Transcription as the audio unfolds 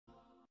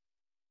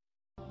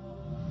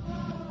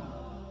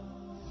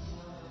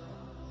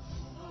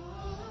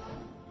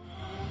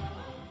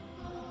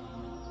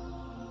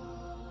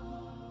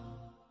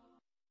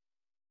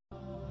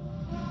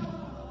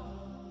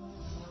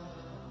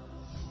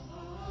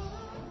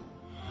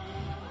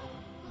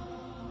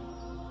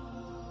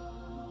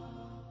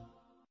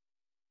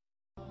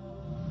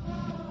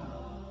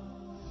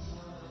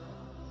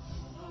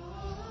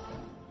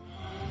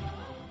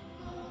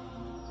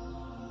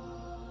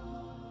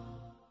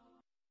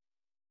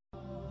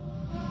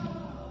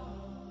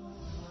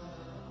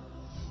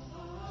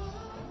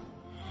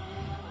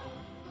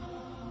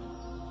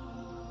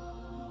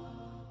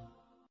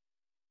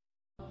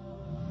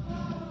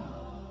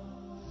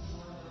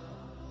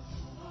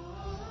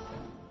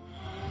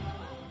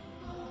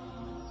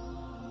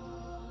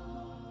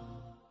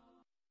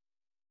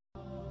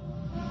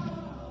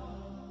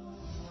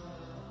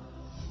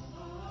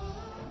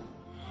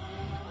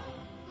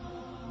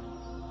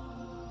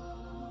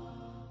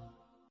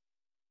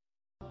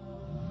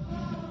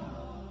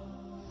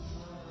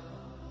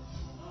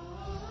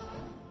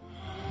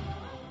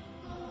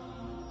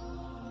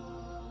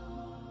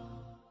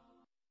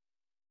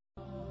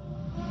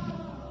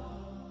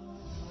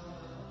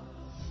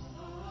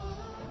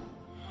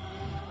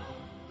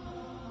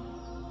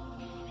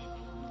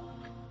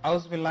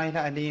أعوذ بالله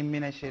العليم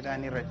من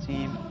الشيطان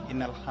الرجيم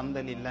إن الحمد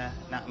لله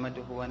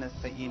نحمده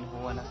ونستعينه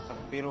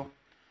ونستغفره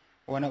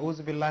ونعوذ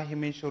بالله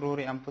من شرور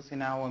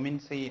أنفسنا ومن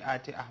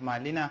سيئات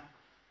أعمالنا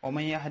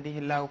ومن يهده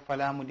الله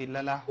فلا مضل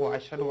له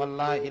وأشهد أن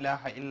لا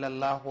إله إلا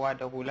الله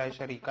وحده لا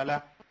شريك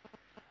له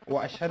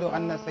وأشهد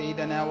أن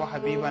سيدنا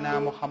وحبيبنا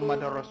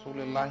محمد رسول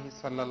الله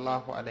صلى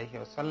الله عليه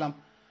وسلم.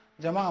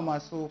 Jama'a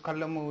masu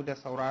kallonmu da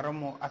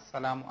sauraronmu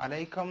assalamu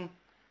alaikum,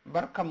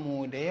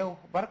 barkanmu da yau,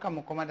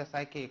 barkanmu kuma da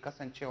sake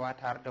kasancewa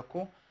tare da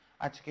ku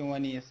a cikin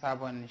wani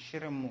sabon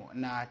shirinmu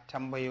na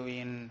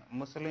tambayoyin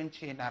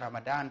musulunci na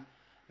Ramadan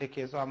da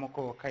ke zuwa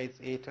muku kai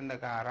tsaye tun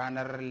daga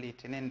ranar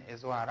Litinin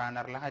zuwa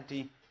ranar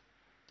Lahadi,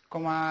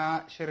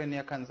 kuma shirin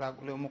yakan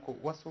zakulo muku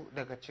wasu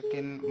daga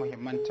cikin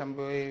muhimman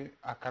tambayoyi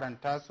a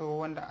karanta su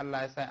wanda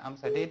Allah ya sa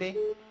amsa daidai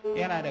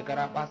yana da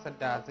garabasar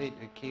da zai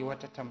ɗauki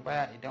wata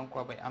tambaya, idan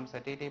kuwa bai amsa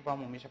daidai ba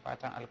mu mishi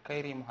fatan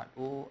alkhairi, mu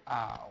haɗu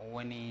a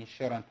wani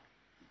shirin.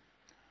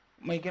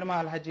 Mai girma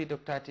Alhaji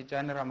Dr.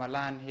 Tijjani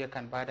Ramadan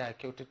yakan bada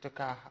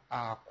kyaututtuka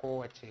a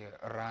kowace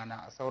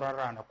rana, a sauran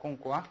ranakun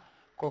kuwa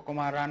ko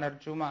kuma ranar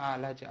Juma'a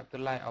Alhaji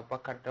Abdullahi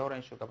Abubakar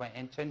Dauran shugaban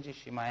 'yan canji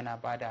shi ma yana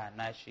bada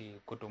nashi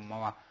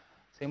gudunmawa.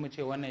 Sai mu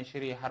ce wannan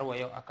shiri har wa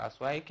yau a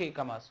kasuwa yake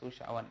ga masu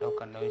sha'awar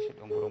ɗaukar nauyin shi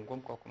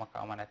ɗungurungun ko kuma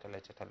kawo mana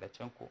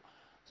tallace-tallacen ku.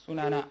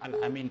 Sunana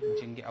Al-amin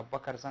Jingi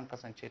Abubakar, zan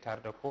kasance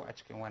tare da ku a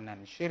cikin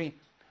wannan shiri,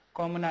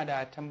 kuma muna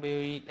da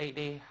tambayoyi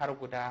ɗaiɗai har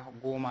guda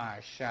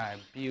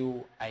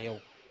 12 a yau,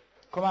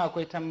 kuma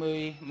akwai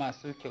tambayoyi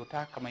masu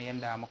kyauta kamar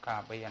yadda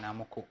muka bayyana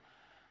muku.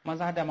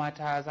 Maza da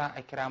mata za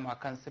a kira mu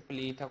akan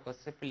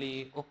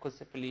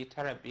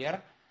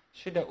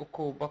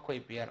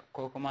 08030956375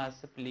 ko kuma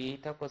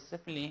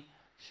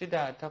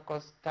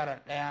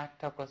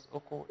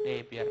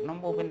 08068918315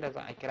 lambobin da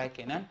za a kira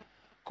kenan.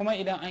 Kuma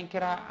idan an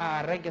kira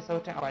a rage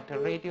sautin akwatin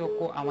rediyo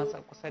ko a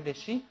matsa kusa da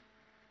shi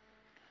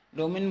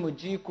domin mu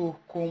ji ku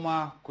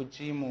kuma ku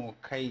ji mu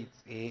kai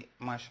tsaye.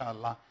 Masha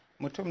Allah.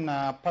 Mutum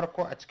na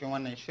farko a cikin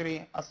wannan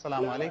shiri.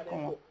 Assalamu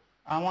alaikum.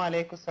 Amma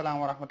alaikum salam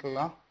wa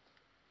rahmatullah.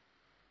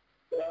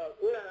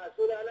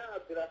 Sunana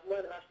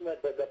Abdulrahman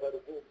Ahmad daga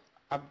Bargu.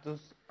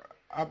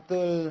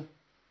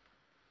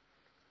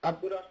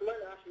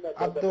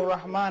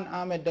 Abdulrahman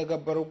Ahmed daga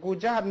Bargu,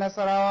 jihar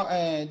Nasarawa,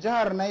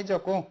 jihar Niger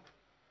ko?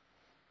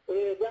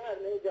 Jihar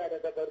Niger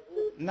daga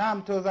Bargu.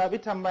 Na'am, to zabi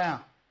tambaya.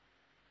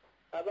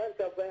 Aban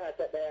tambaya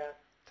ta ɗaya.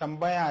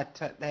 Tambaya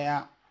ta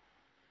ɗaya.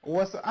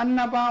 Wasu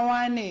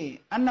annabawan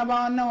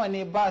nawa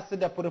ne ba su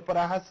da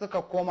furfura har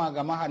suka koma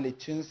ga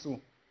mahaliccinsu,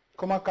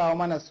 kuma kawo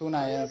mana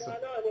sunayensu.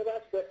 Annabawa nawa ne ba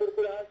su da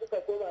furfura har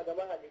suka koma ga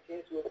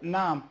mahaliccinsu?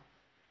 Na'am.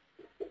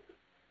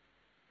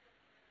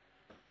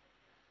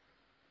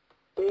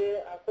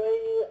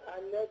 Akwai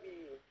annabi.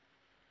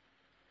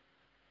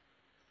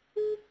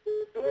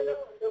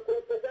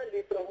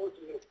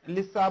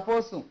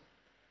 Lissafo su.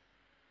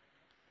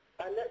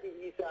 Annabi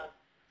Isa.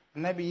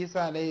 Annabi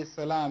Isa alayhi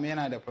salam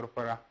yana da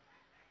furfura.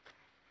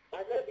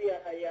 Annabi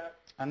Yahaya.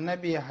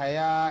 Annabi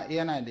Yahaya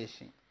yana da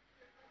shi.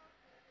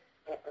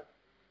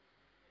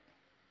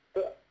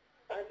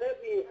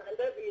 Annabi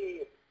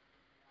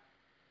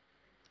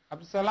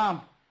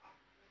Abdulsalam.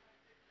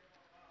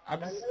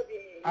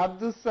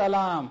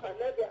 Abdulsalam.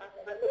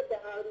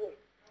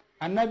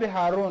 Annabi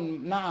Harun,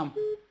 na'am.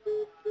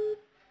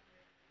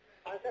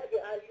 Annabi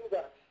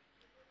Ayuba.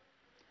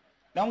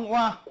 Dan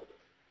uwa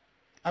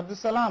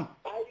Abdulsalam.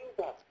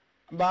 Ayuba.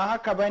 Ba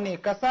haka bane,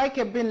 ka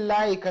sake bin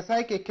layi, ka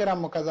sake kiran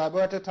mu ka zabi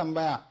wata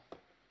tambaya.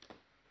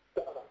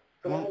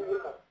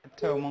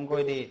 Mun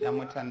gode da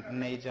mutan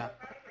Niger.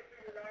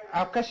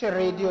 A kashe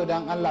rediyo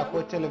dan Allah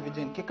ko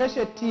talabijin, ki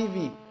kashe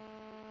TV.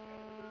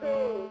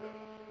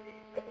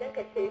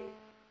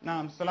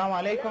 Na'am, assalamu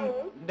alaikum.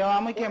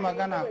 Dawa muke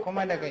magana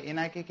kuma daga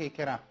ina kike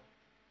kira?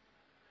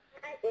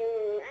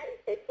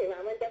 Aisha ce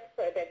maman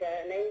Dokta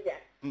daga Niger.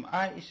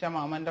 Aisha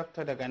maman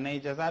Dokta daga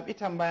Niger. Zabi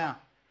tambaya.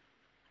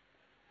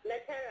 Na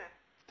tara.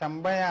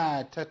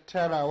 Tambaya ta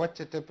tara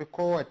wacce ta fi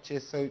kowace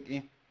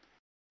sauƙi.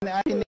 Wani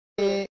aiki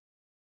ne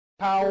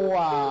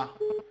kawo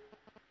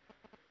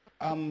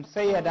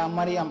sayyada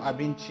Maryam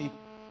abinci?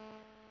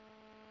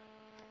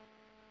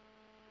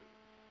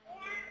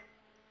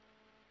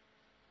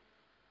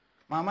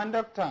 Maman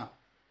Dokta.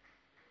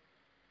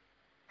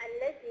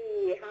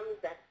 Annabi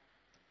Hamza.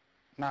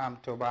 Na'am,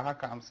 to ba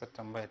haka amsar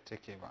tambayar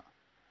take ba.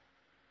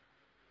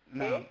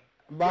 Na'am,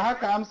 ba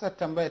haka amsar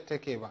tambayar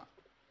take ba.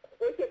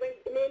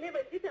 Ne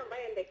ban ji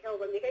tambayan da kyau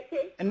ba, me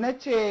kake? Na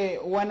ce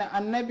wani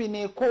annabi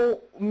ne ko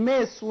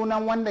me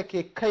sunan wanda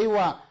ke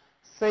kaiwa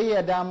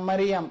sayyada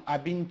Maryam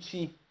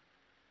abinci?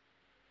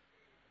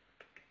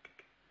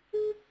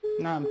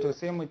 Na'am, to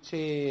sai mu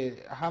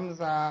ce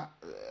Hamza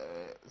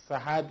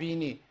sahabi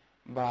ne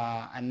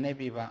ba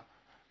annabi ba.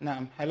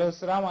 Na'am, hello,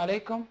 assalamu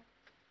alaikum.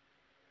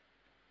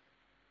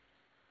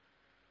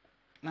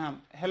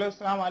 Na'am, hello,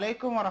 assalamu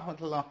alaikum wa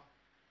rahmatullah.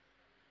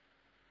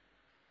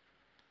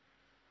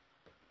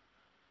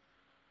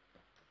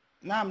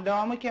 Na'am,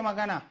 dawa muke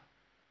magana?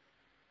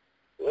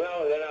 Muna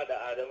magana da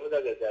Adamu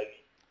daga Jabi.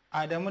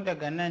 Adamu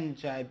daga nan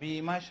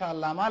Jabi, masha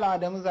Allah. Mala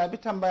Adamu zabi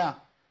tambaya.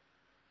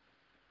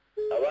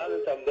 A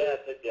bani tambaya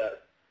ta biyar.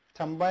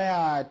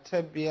 Tambaya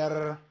ta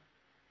biyar,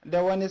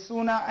 da wani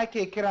suna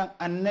ake kiran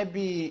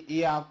annabi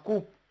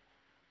Yakub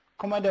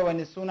kuma da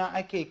wani suna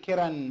ake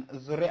kiran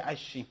zuri'ar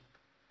shi?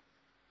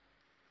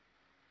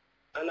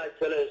 Ana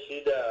kiran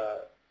shi da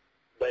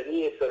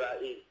Bani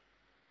Isra'il.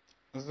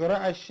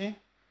 Zuri'ar shi?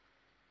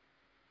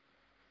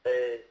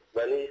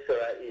 Bani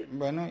Isra'il.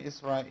 Banu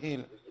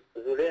Isra'il.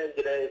 Zuriyar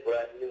gidan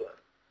Ibrahim.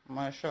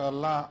 Masha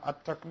Allah,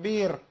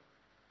 at-takbir.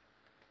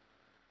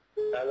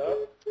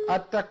 Hello?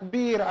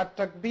 At-takbir,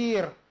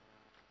 at-takbir.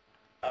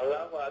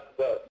 Allahu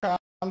Akbar. Ka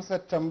amsa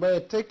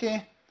tambayar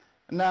take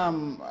na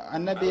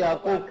annabi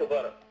Yakub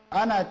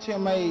ana ce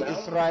mai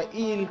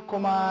Isra'il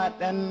kuma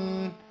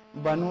ɗan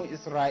Banu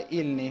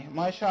Isra'il ne.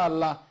 Masha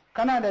Allah,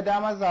 kana da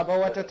damar zaba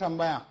wata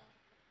tambaya.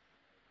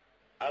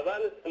 A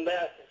bani tambaya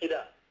ta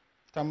shida.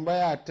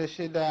 Tambaya ta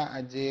shida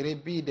a jere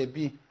B da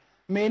B.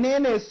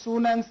 Menene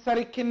sunan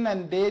sarkin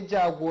nan da ya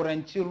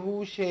jagoranci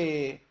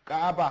rushe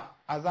Ka'aba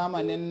a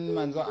zamanin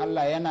manzon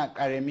Allah yana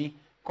ƙarami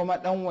kuma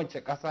ɗan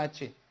wace ƙasa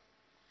ce?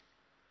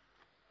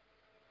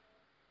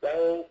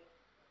 Dan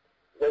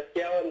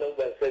gaskiya wannan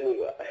ban sani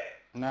ba.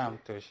 Na'am,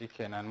 to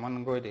shikenan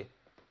mun gode.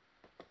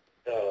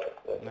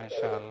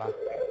 Masha Allah.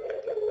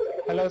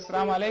 Hello,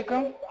 assalamu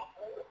alaikum.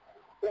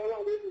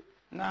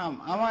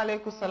 Na'am, amma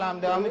alaikum salam,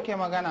 da wa muke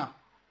magana?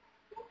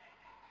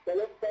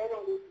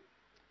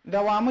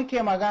 Da wa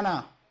muke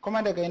magana?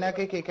 Kuma daga ina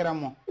kake kiran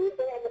mu?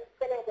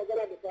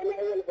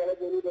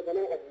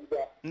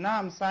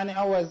 Na'am, Sani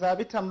Awal,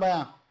 zabi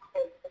tambaya.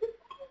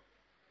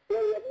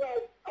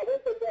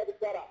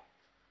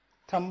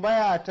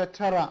 Tambaya ta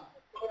tara.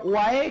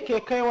 Waye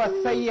ke kai wa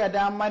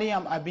Sayyada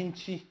Maryam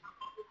abinci?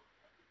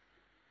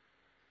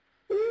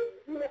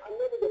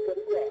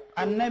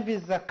 Annabi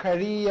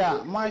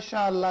Zakariya. Masha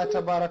Allah,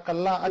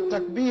 tabarakallah.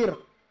 At-takbir.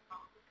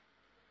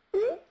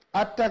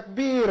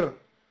 At-takbir.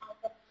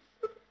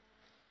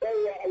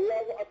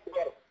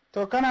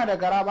 To kana da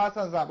gara ba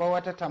san zaɓa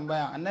wata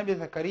tambaya. Annabi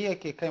Zakariya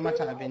ke kai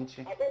mata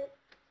abinci.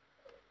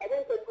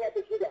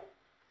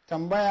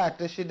 Tambaya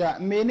ta shida.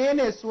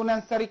 Menene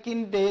sunan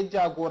sarkin da ya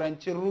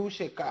jagoranci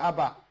rushe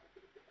Ka'aba?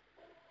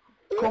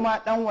 Kuma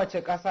ɗan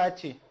wace ƙasa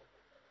ce?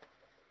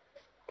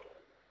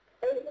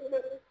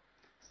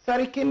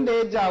 Sarkin da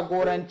ya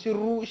jagoranci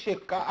rushe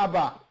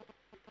Ka'aba.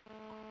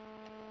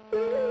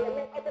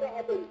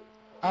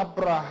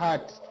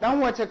 Abrahat.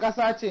 Ɗan wace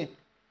ƙasa ce?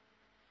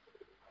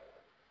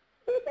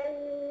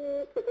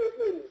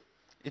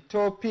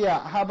 Ethiopia,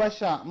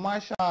 Habasha,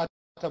 Masha,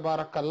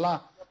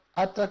 tabarakallah.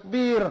 A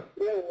takbir.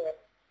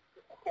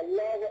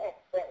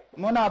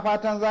 Muna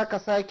fatan za ka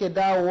sake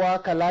dawowa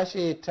ka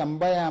lashe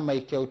tambaya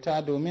mai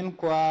kyauta domin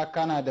kuwa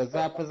kana da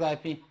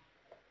zafi-zafi.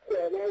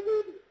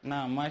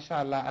 Na, masha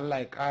Allah, Allah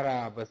ya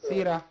ƙara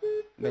basira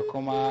da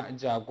kuma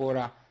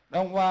jagora.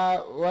 Dan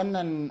uwa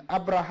wannan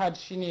Abrahad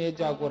shine ya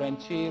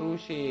jagoranci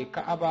rushe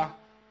Ka'aba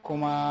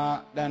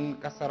kuma dan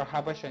ƙasar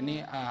Habasha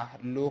ne a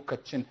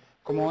lokacin.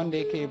 Kuma wanda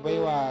yake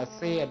baiwa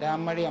Sayyada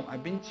Maryam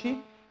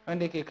abinci,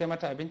 wanda yake kai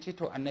mata abinci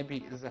to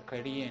Annabi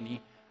Zakariya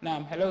ne.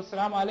 Na'am, hello,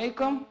 assalamu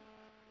alaikum.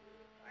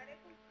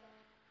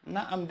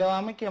 Na'am,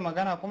 dawa muke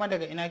magana kuma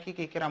daga ina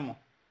kike kiran mu?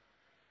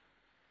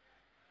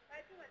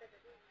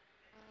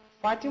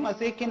 Fatima,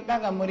 sai kin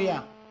daga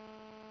murya.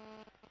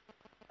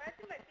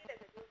 Fatima ce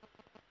daga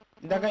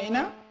Josi. Daga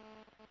ina?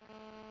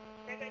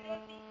 Daga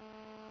Josi.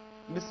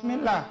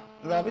 Bismillah,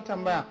 zabi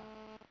tambaya.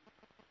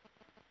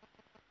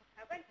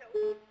 Abin ta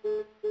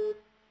uku.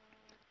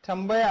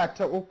 Tambaya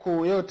ta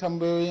uku, yau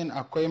tambayoyin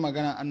akwai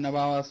magana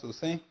annabawa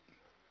sosai.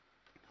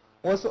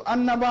 Wasu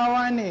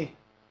annabawa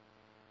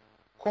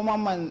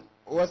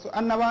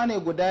ne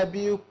guda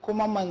biyu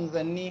kuma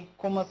manzanni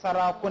kuma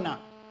sarakuna.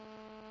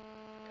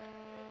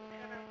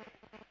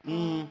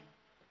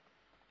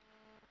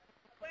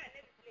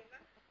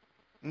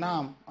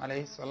 Na'am,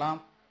 alaihi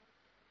salam.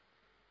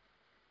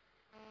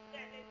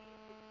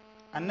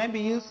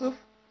 Annabi Yusuf?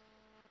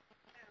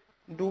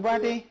 Duba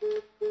dai.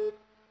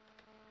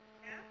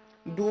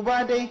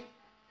 Duba dai.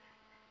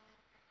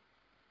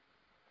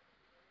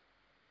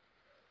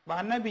 Ba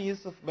Annabi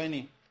Yusuf ba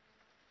ne.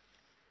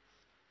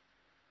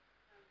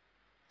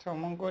 To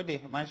mun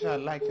gode, masha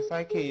Allah, ki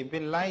sake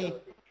bin layi.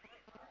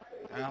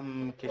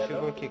 Ki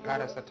shigo ki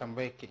karasa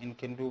tambayar ki in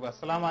kin duba.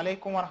 Assalamu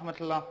alaikum wa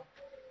rahmatullah.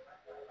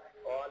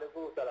 Wa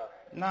alaikum salam.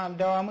 Na'am,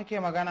 dawa muke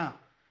magana.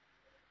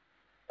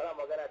 Ana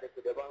magana da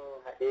shugaban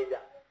Hadeja.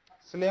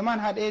 Suleiman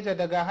Hadeja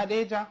daga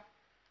Hadeja?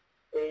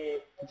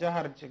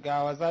 Jihar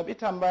Jigawa. Zabi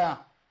tambaya.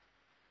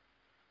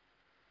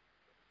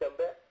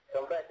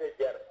 Tambaya ta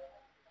biyar.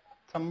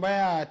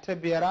 Tambaya ta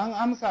biyar an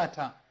amsa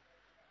ta.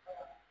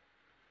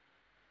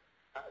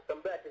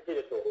 Tambaya ta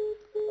shida to.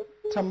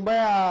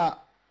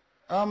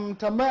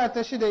 Tambaya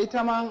ta shida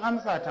ita ma an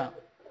amsa ta.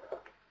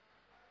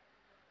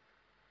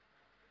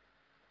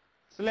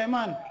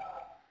 Suleiman,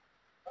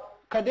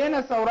 ka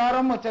daina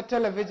sauraron mu ta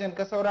talabijin,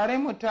 ka saurare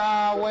mu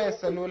ta wayar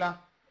salula.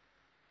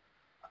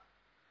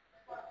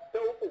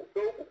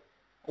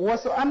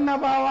 Wasu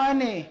annabawa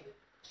ne,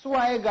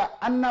 suwaye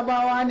ga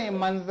annabawa ne,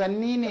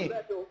 manzanni ne,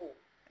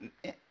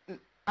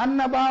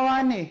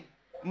 annabawa ne,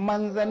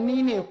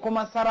 manzanni ne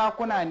kuma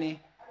sarakuna ne.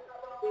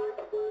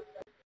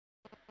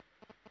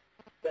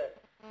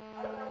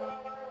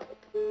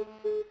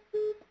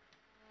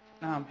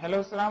 Na'am,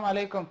 hello, salamu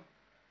alaikum.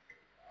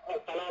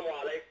 Assalamu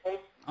alaikum.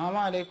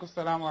 Amma alaikum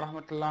salam wa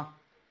rahmatullah.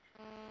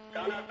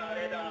 Kana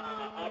tare da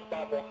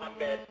Abba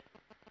Muhammad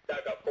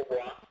daga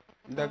Kubwa.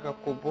 Daga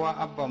Kubwa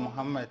Abba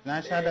Muhammad,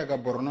 na sha daga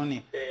Borno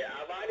ne.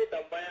 A bani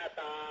tambaya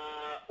ta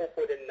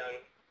uku din nan.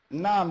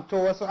 Na'am, to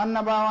wasu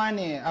annabawa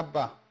ne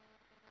Abba?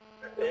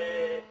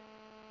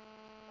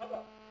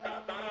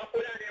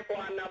 Sarakuna ne ko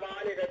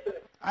annabawa ne da su?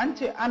 An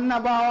ce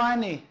annabawa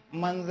ne,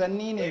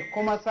 manzanni ne,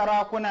 kuma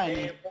sarakuna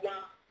ne.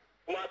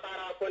 Kuma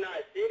sarakuna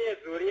shi ne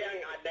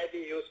zuriyan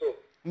annabi Yusuf.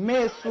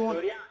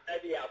 Zuriyan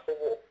annabi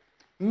Yakubu.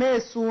 Me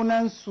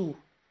sunansu?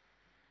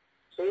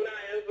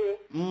 Sunayensu?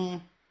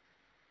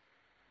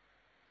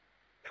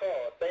 To,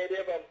 sai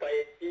dai ban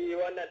fahimci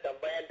wannan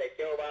tambayar da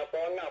kyau ba, ko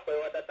in akwai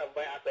wata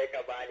tambaya sai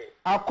ka bani.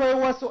 Akwai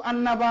wasu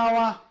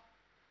annabawa.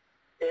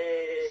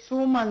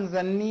 Su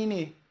manzanni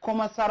ne,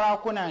 kuma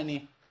sarakuna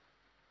ne.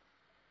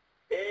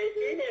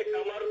 Shi ne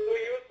kamar su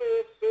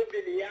Yusuf, su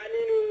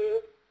Bilyaminu.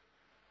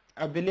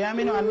 A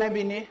Bilyaminu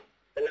annabi ne?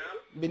 Na'am.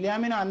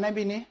 Bilyaminu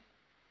annabi ne?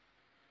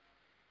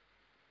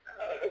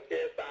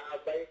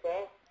 Sahabbai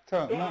ko?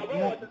 To,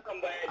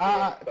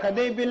 ka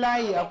dai bi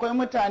layi, akwai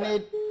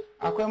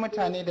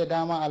mutane da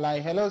dama a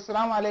layi. Hello,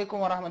 salamu alaikum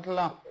wa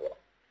rahmatullah.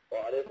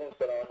 Wa alaikum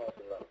salam wa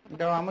rahmatullah.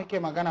 Dawa muke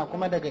magana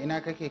kuma daga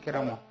ina kake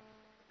kira mu?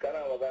 Kana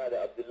magana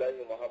da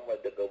Abdullahi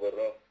Muhammad daga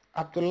Borno.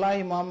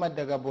 Abdullahi Muhammad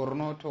daga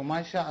Borno, to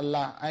masha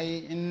Allah,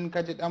 ai in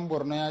ka ji dan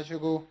Borno ya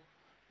shigo,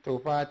 to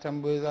fa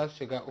tambayoyi za su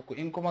shiga uku,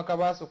 in kuma ka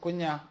ba su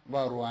kunya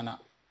ba ruwana.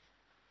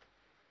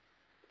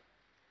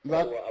 A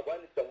bani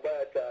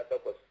tambaya ta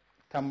takwas.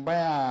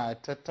 Tambaya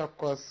ta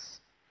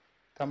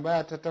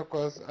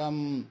takwas,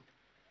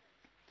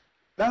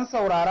 dan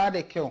saurara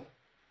da kyau.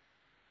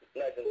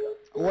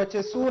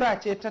 Wace sura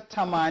ce ta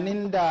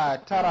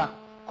 89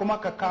 kuma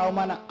ka kawo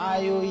mana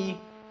ayoyi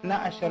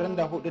na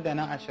 24 da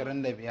na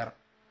 25?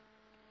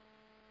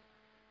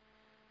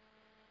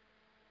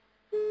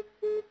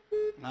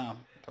 Na'am,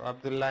 to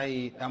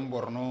Abdullahi dan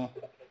Borno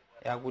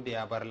ya gudu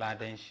ya bar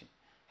ladan shi.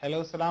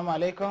 Hello, salamu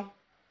alaikum.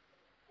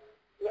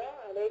 Wa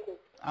alaikum.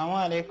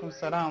 Amma alaikum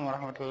salam wa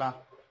rahmatullah.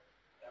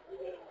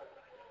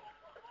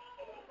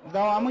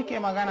 Dawa muke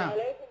magana?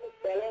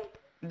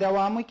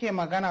 Dawa muke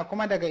magana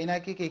kuma daga ina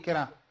kike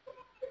kira?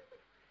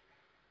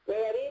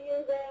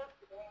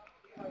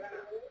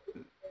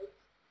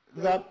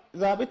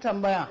 Zabi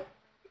tambaya.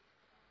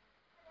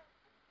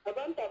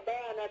 Abin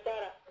tambaya na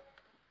tara.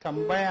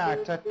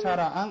 Tambaya ta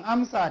tara, an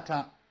amsa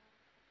ta.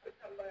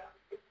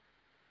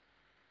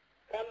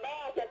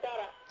 Tambaya ta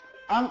tara.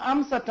 An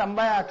amsa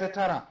tambaya ta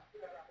tara.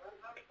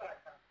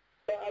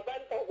 To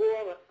abin ta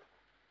goma.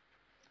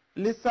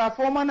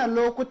 Lissafo mana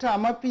lokuta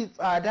mafi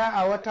tsada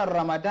a watan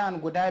Ramadan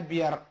guda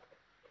 5.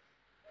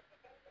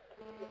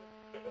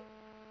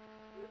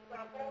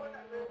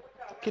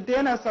 Ki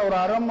daina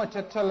sauraron mu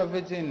ta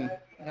talabijin,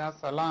 ya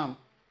salam.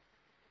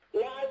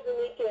 Na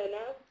azumi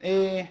kenan.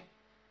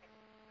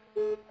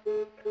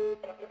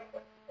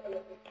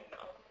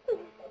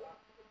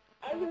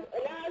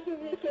 Na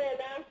azumi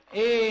kenan.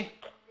 21.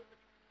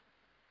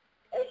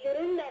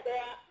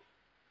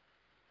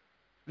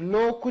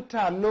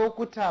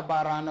 Lokuta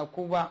ba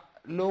ranaku ba,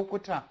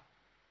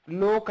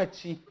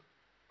 lokaci.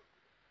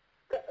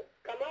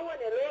 Kamar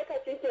wani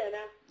lokaci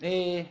kenan?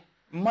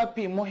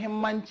 Mafi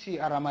muhimmanci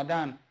a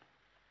Ramadan.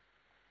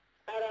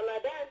 A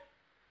Ramadan?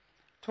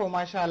 To,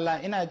 masha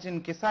Allah, ina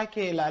jin ki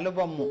sake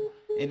lalubanmu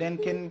idan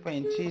kin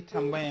fahimci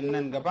tambayan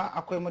nan gaba,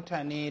 akwai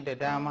mutane da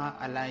dama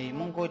a layi.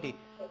 Mun gode,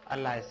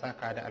 Allah ya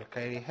saka da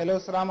alkhairi. Hello,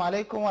 salamu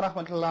alaikum wa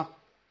rahmatullah.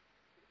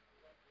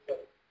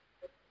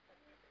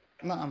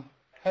 Na'am.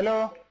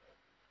 Hello.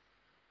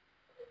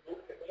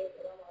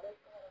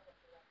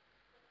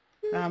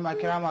 Na'am, a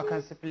kira ma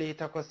kan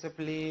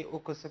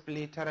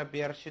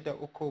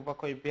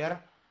 0803095635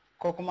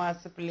 ko kuma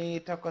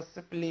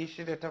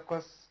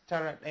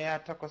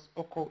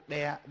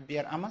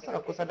 0806891835 a masa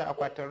kusa da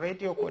akwatin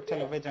radio ko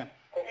talabijin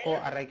ko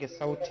a rage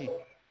sauti.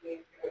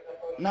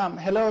 Na'am,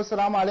 hello,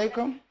 salamu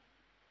alaikum.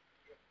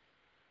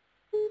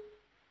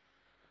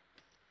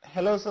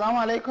 Hello,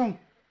 salamu alaikum.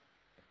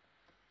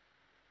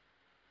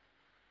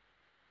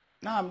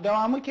 Na'am,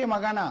 dawa muke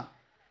magana.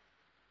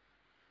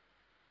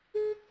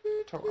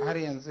 To har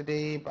yanzu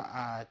dai ba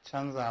a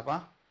canza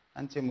ba,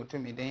 an ce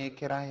mutum idan ya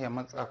kira ya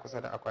matsa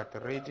kusa da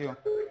akwatin rediyo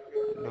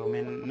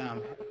domin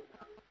na'am.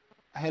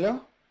 Hello?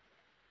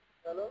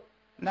 Hello?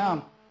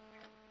 Na'am.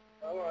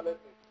 Assalamu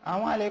alaikum.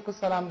 Amma alaikum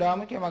salam, dawa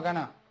muke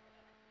magana.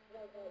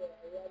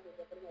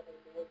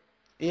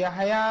 Ya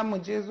haya mu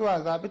je zuwa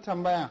zabi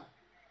tambaya.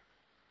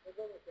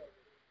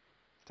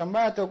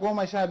 Tambaya ta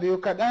 12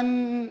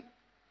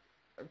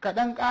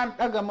 kaɗan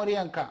ɗaga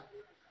muryanka.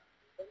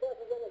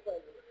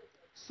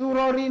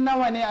 Surori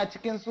nawa ne a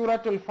cikin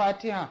suratul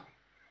Fatiha?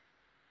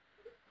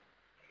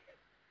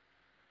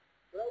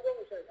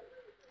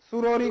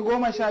 Surori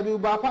 12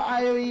 ba fa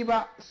ayoyi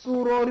ba,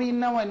 surori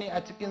nawa ne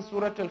a cikin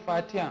suratul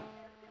Fatiha?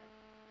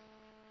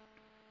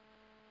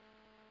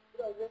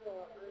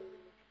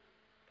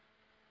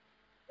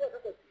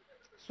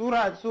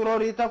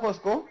 surori 8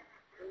 ko?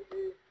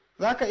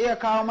 Za ka iya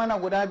kawo mana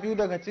guda 2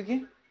 daga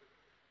ciki?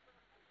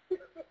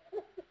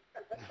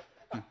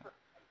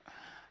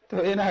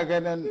 To ina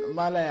ganin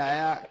malam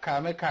yaya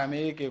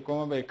kame yake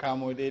kuma bai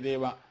kamo daidai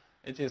ba.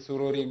 Yace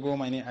surori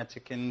 10 ne a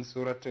cikin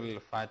suratul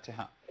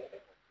Fatiha.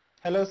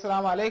 Hello,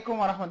 assalamu alaikum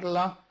wa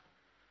rahmatullah.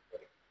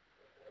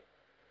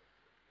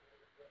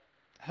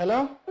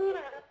 Hello?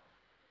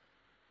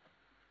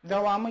 Da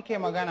wa muke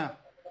magana?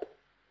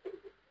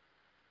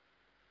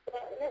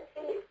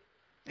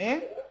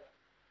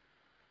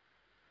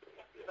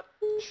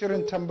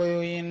 Shirin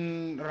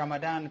tambayoyin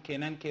Ramadan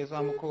kenan ke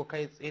zuwa muku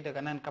kai tsaye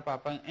daga nan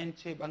kafafen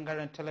 'yanci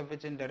bangaren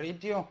talabijin da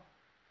rediyo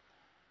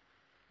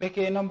da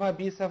ke namba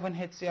B7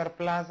 HCR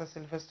Plaza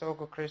Sylvester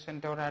Ogo Christian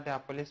Daura da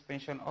Police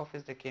Pension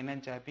Office da ke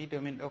nan Jabi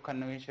domin ɗaukar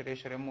nauyin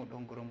shirye-shiryen mu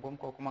ɗungurungun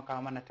ko kuma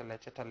kawo mana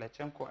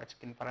tallace-tallacen ku a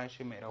cikin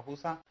farashi mai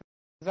rahusa.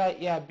 Za a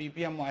iya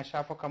bibiyan mu a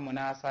shafukanmu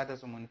na sada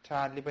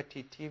zumunta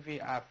Liberty TV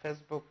a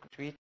Facebook,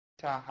 Twitter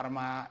har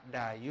ma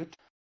da YouTube.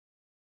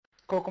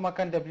 Ko kuma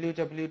kan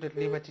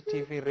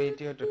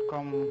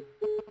www.libertytvradio.com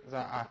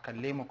za a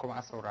kalle mu kuma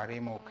a saurare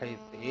mu kai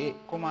tsaye.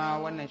 Kuma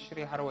wannan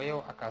shiri har wa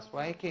yau a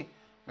kasuwa yake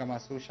ga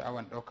masu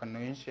sha'awan ɗaukar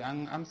nauyin shi.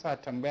 An amsa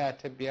tambaya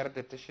ta 5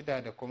 da ta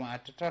 6 da kuma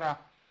ta 9.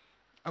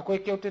 Akwai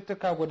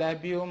kyaututtuka guda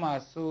 2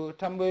 masu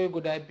tambayoyi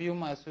guda 2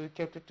 masu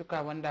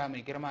kyaututtuka wanda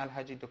mai girma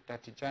Alhaji Dr.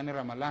 Tijjani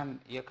Ramadan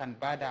yakan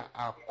bada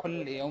a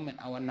kulle yaumin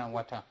a wannan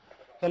wata.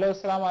 Hello,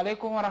 assalamu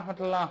alaikum wa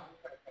rahmatullah.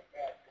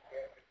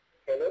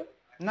 Hello?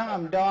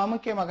 Na'am, dawa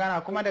muke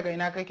magana kuma daga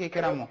ina kake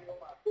kira mu?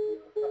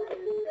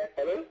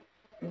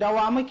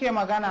 Dawa muke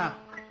magana?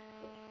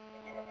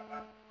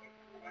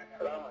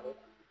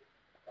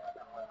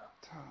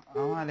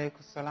 Wa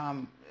alaikum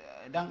salam.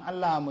 Dan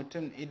Allah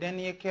mutum idan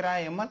ya kira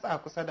ya matsa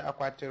kusa da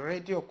akwatin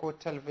rediyo ko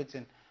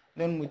talabijin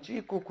don mu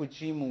ji ku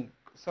ji mu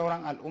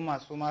sauran al'umma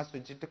su ma su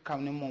ji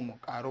dukkanin mu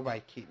karu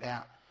baki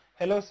daya.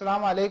 Hello,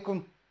 salamu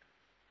alaikum.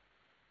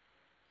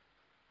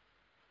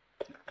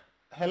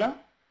 Hello?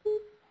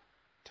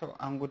 To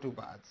an gudu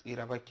ba a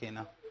tsira ba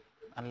kenan.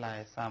 Allah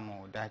ya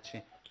samu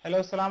dace.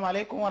 Hello, salamu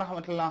alaikum wa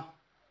rahmatullah.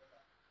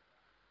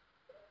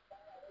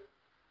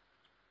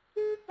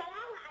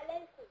 Salamu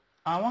alaikum.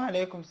 Wa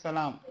alaikum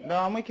salam.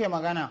 Da muke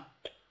magana?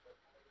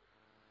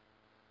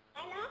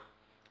 Hello?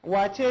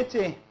 Wace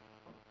ce?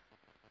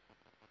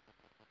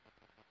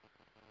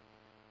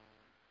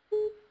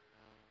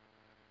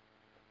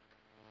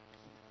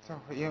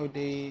 Yau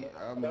dai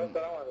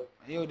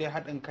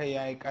haɗin kai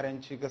ya yi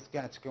ƙaranci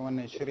gaskiya a cikin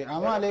wannan shiri.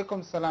 Amma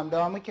alaikum salam,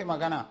 dawa muke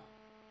magana?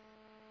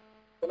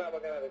 Kuna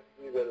magana da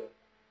Shafi'u Bello.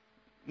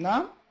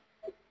 Na?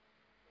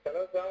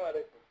 Salamu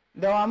alaikum.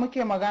 Dawa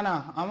muke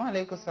magana? Amma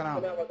alaikum salam.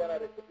 Kuna magana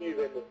da Shafi'u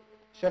Bello.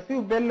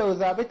 Shafi'u Bello,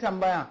 zaɓi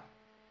tambaya.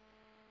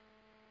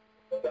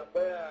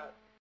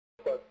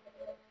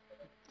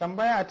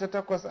 Tambaya ta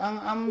 8 an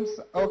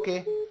amsa,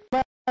 ok.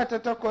 Tambaya ta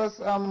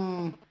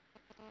 8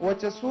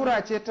 wace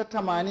sura ce ta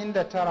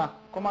 89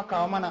 kuma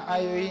kawo mana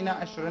ayoyi na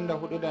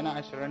 24 da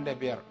na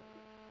 25.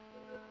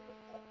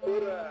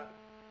 Sura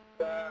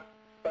ta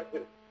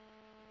Fajr.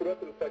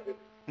 Suratul Fajr.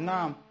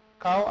 Na'am,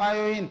 kawo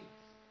ayoyin.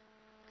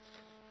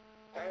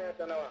 Aya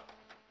ta nawa?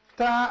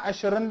 Ta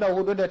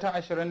 24 da ta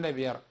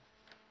 25.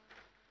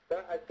 Ta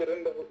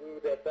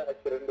 24 da ta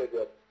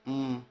 25.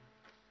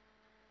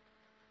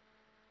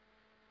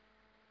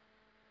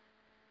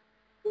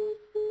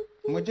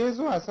 Mu je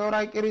zuwa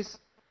saura kiris.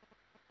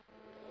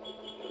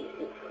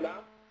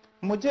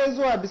 Mu je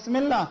zuwa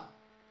bismillah.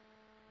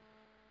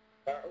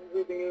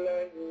 أعوذ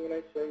بالله من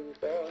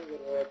الشيطان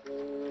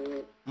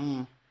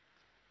الرجيم.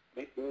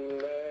 بسم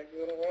الله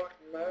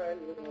الرحمن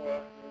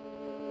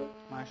الرحيم.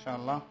 ما شاء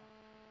الله.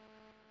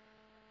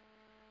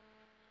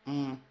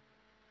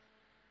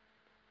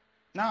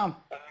 نعم.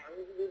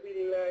 أعوذ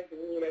بالله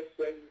من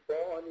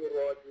الشيطان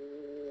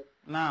الرجيم.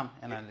 نعم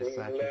أنا بسم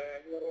لسه.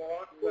 الله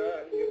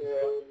الرحمن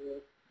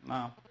الرحيم.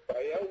 نعم.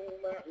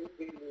 فيومئذ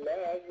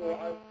لا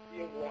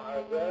يعذب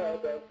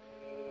عذابه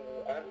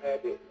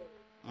أحد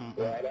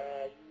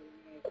ولا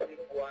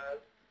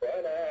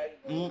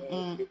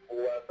يمسك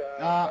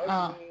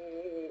وثاقه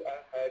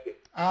أحد.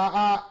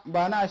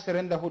 ba na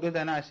 24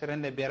 da na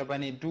 25 ba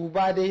ne,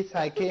 duba dai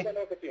sake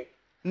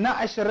na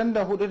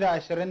 24 da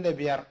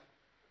 25.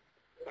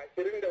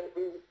 24 da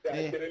 25.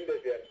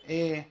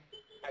 Eh.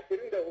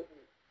 24 da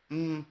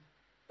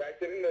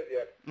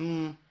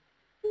 25.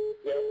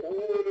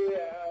 يقول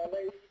يا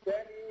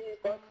ليتني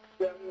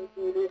قدمت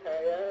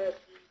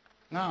لحياتي.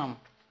 نعم.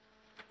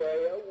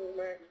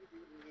 فيومئذ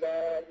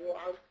لا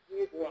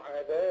يعذب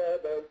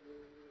عذابه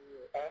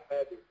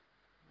أحد.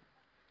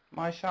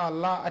 ما شاء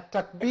الله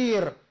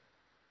التكبير.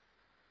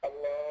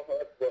 الله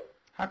أكبر.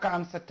 haka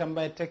amsa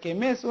tambayar take.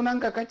 Me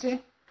sunanka kace?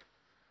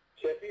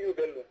 Shafi'u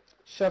Bello.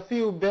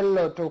 Shafi'u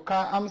Bello, to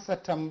ka amsa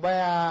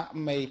tambaya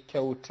mai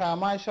kyauta.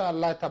 Masha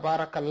Allah,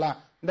 tabarakallah.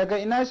 Daga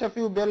ina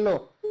Shafi'u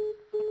Bello?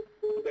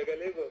 Daga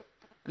Lagos.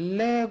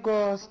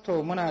 Lagos, to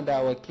muna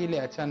da wakili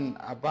a can,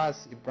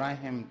 Abbas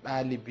Ibrahim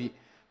ɗalibi.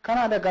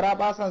 Kana da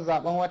garaɓasan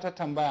zaben wata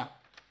tambaya?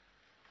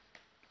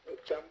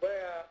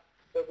 Tambaya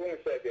ta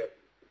 15.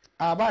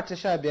 A ba ta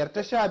 15,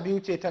 ta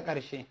 12 ce ta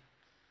ƙarshe.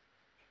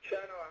 Sha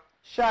nawa?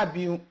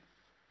 12.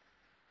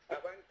 A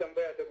ban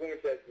tambaya ta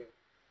 12.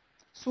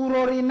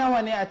 Surori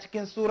nawa ne a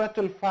cikin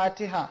suratul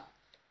Fatiha?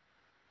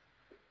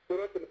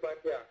 Suratul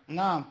Fatiha.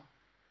 Na'am.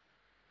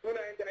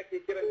 Sunayen da ake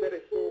kiran da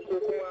shi ko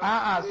kuma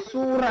A'a,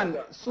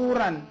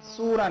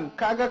 suran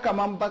kaga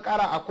kaman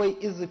bakara akwai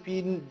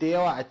izifi da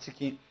yawa a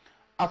ciki.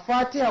 A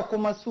Fatiha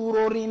kuma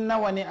surori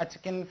nawa ne a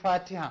cikin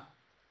Fatiha?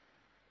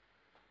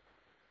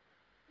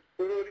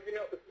 Surori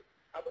na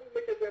abin da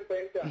muke son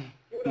fahimta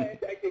sunayen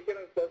da ake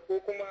kiran sa ko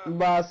kuma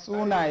Ba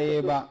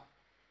sunaye ba.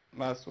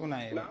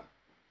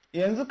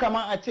 Yanzu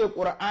kaman a ce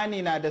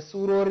Qur'ani na da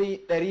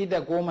surori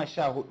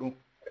 114.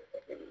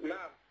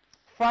 Na'am.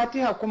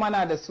 Fatiha kuma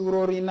na da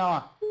surori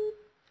nawa?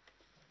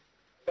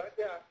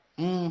 Fatiha.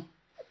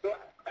 To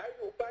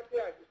ayo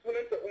Fatiha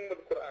sunanta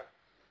Ummul Qur'an.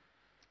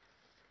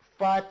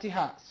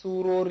 Fatiha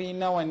surori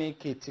nawa ne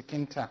ke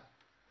cikinta?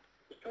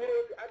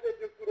 Surori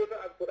adadin surorin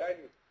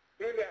Al-Qur'ani.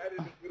 Shine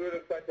adadin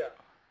surorin Fatiha.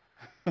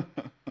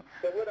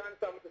 Saboda an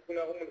samu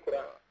suna Ummul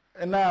Qur'an.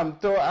 Na'am,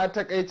 to a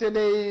takaice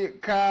dai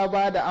ka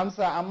ba da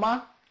amsa,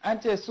 amma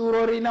an ce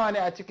surori nawa ne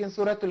a cikin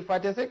suratul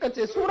Fatiha, sai ka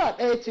ce sura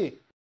ɗaya ce.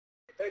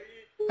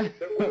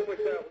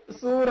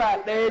 Sura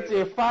ɗaya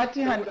ce.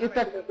 Fatihan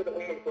ita,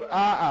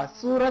 a'a,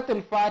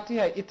 suratul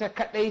Fatiha ita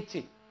kaɗai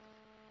ce.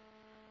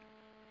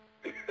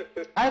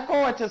 Ai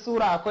kowace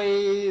sura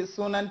akwai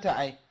sunanta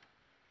ai.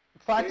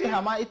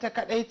 Fatiha ma ita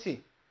kaɗai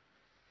ce.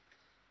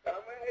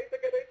 Amma ita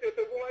kadai ce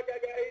to kuma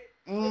kaga ai.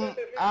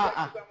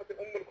 A'a.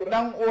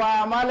 Dan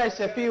uwa Malam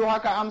Shafi'u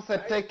haka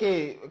amsar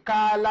take,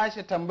 ka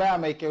lashe tambaya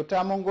mai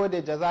kyauta, mun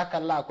gode,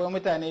 jazakallah. Akwai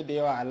mutane da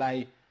yawa a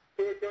layi.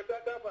 To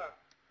kyauta ta fa.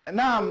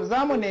 Na'am,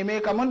 za mu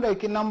neme ka, mun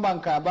dauki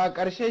namban ka, ba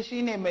karshe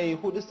shine mai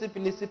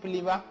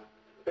 400 ba?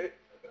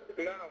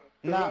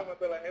 Na'am.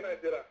 Matsala ina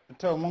jira.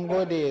 To mun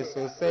gode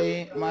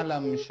sosai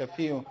Malam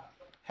Shafi'u.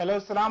 Hello,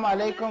 assalamu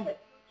alaikum.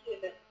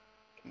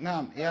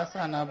 Na'am, ya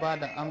sa na ba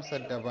da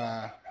amsar da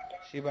ba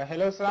shi ba.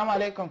 Hello, assalamu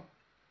alaikum.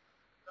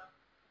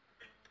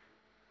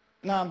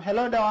 Na'am,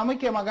 hello, da wa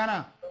muke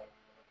magana?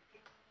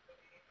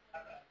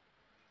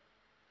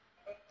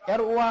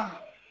 Yar uwa.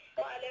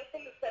 Wa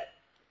alaikum salam.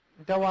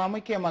 Da wa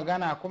muke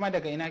magana kuma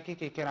daga ina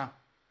kike kira?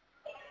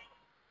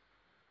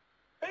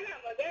 Kana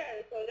magana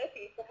da Saudatu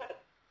Ishaq.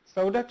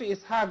 Saudatu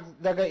Ishaq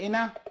daga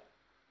ina?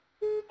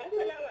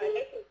 Assalamu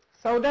alaikum.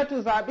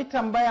 Saudatu, zaɓi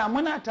tambaya,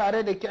 muna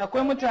tare da ki,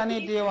 akwai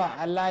mutane da yawa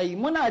a layi,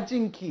 muna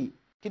jin ki.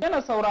 Ki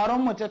dana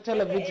sauraron mu ta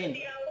talabijin.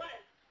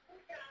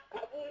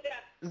 Abuja.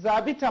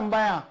 Zaɓi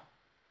tambaya.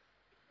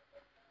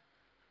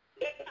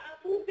 Daga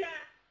Abuja.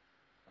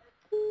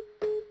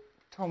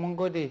 To mun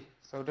gode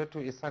Saudatu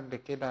Ishaq da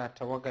ke da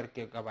tawagar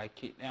ke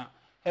gabaki ɗaya.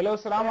 Hello,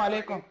 salamu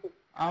alaikum.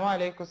 Amma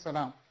alaikum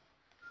salam.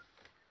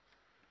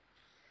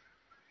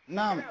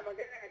 Na'am. Ina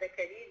magana da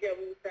Khadija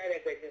Musa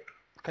daga Jos.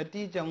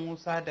 Khadija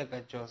Musa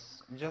daga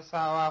Jos.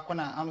 Josawa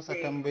kuna amsa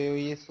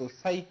tambayoyi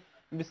sosai.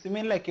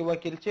 Bismillah, ki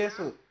wakilce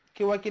su.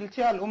 Ki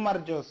wakilci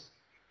al'ummar Jos.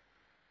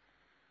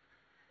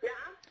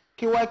 Na'am.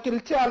 Ki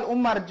wakilci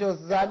al'ummar Jos,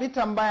 zabi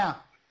tambaya.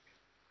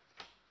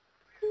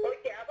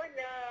 Okay, abin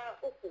na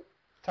uku.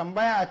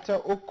 Tambaya ta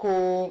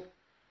uku,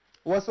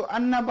 wasu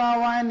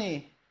annabawa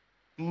ne,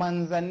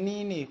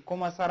 manzanni ne,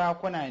 kuma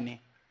sarakuna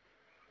ne.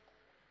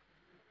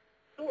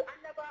 Su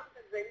annaba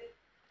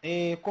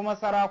manzanni. Kuma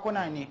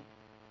sarakuna ne.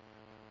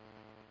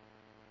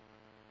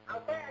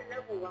 Akwai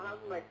annabi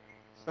Muhammad.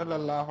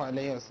 Sallallahu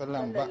alaihi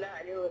wasallam ba. Sallallahu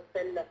alaihi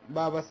wasallam.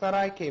 Ba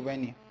basarake ba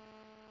ne.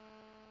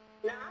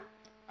 Na'am.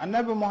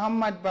 Annabi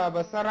Muhammad ba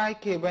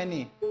basarake ba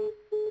ne.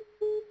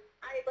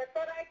 Ai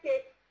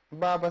basarake.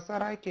 Ba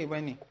basarake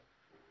ba ne.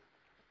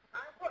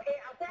 Akwai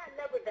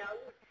annabi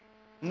Dawud.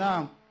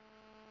 Na'am.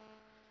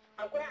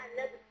 Akwai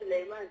annabi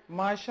Sulaiman.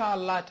 Masha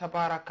Allah,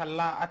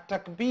 tabarakallah,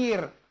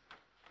 at-takbir.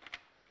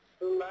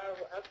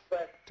 Allahu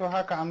Akbar. To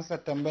haka amsa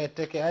tambayar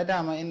take, ai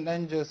dama in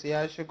dan Jos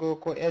ya shigo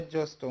ko yar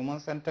Jos to mun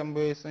san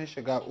tambayoyi sun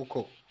shiga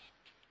uku.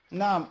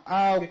 Na'am,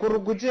 a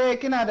gurguje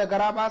kina da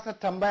garabasa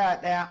tambaya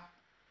ɗaya.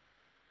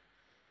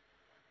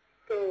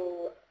 To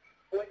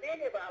wanne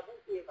ne ba a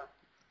buɗe ba?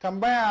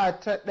 Tambaya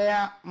ta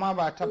ɗaya ma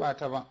ba taɓa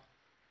ta ba.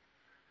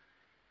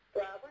 To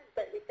abin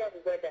ta ita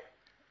gwada.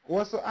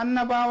 Wasu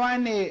annabawa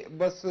ne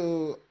ba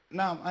su,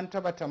 na'am, an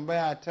taɓa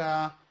tambaya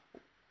ta,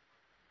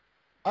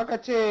 aka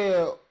ce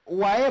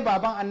waye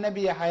baban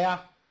annabi Yahaya?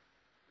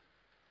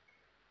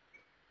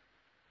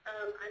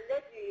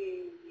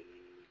 Annabi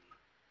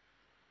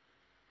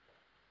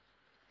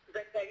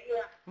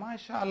Zakariya.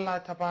 Masha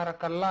Allah,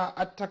 tabarakallah,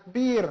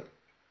 at-takbir.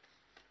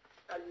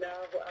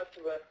 Allahu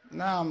Akbar.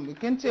 Na'am,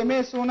 kin ce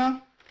me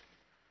suna?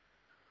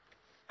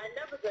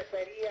 Annabi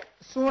Zakariya.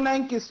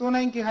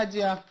 Sunanki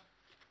Hajiya?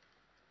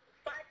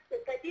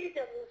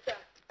 Khadija Musa.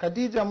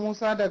 Khadija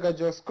Musa daga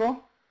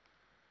Josko?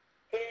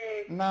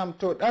 Na'am,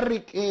 to ɗan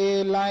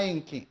riƙe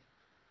layinki.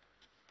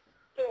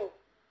 To.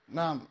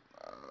 Na'am,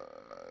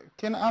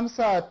 kin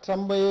amsa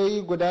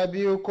tambayoyi guda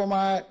biyu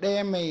kuma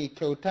ɗaya mai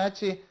kyauta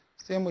ce,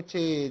 sai mu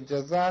ce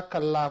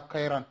jazakallah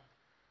khairan.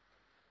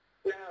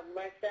 Na'am,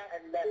 masha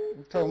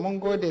Allah. To mun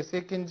gode,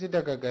 sai kin ji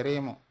daga gare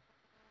mu.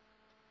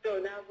 To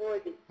na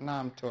gode.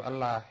 Na'am, to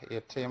Allah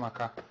ya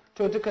taimaka.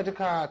 To duka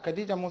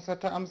Khadija Musa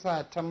ta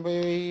amsa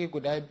tambayoyi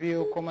guda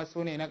biyu kuma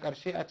su ne na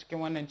ƙarshe a cikin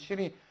wannan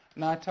shiri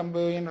na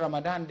tambayoyin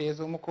Ramadan da ya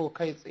zo muku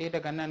kai tsaye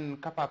daga nan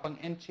kafafen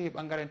yanci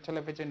bangaren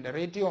talabijin da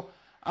rediyo.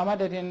 A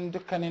madadin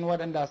dukkanin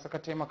waɗanda suka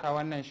taimaka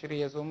wannan shiri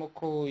ya zo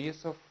muku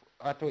Yusuf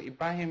wato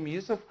Ibrahim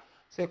Yusuf,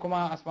 sai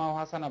kuma Asma'u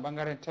Hassan a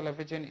bangaren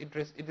talabijin.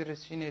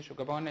 Idris shine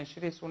shugaban wannan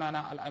shiri.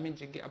 Sunana Al-amin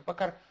Jingi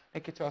Abubakar,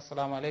 nake cewa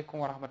assalamu alaikum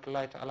wa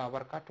rahmatullahi ta'ala wa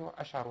barakatuh.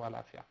 A sha ruwa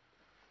lafiya.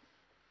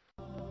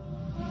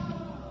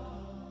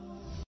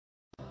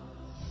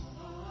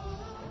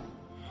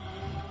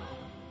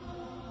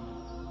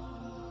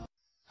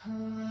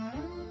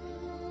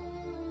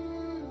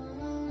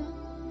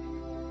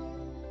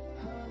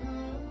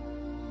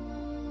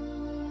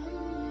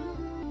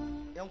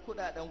 yan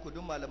kudaden ku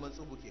duk malaman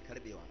tsubu ke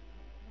karbewa,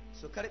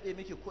 su karbe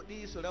miki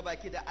kudi su raba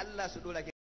ki da Allah, su dora ki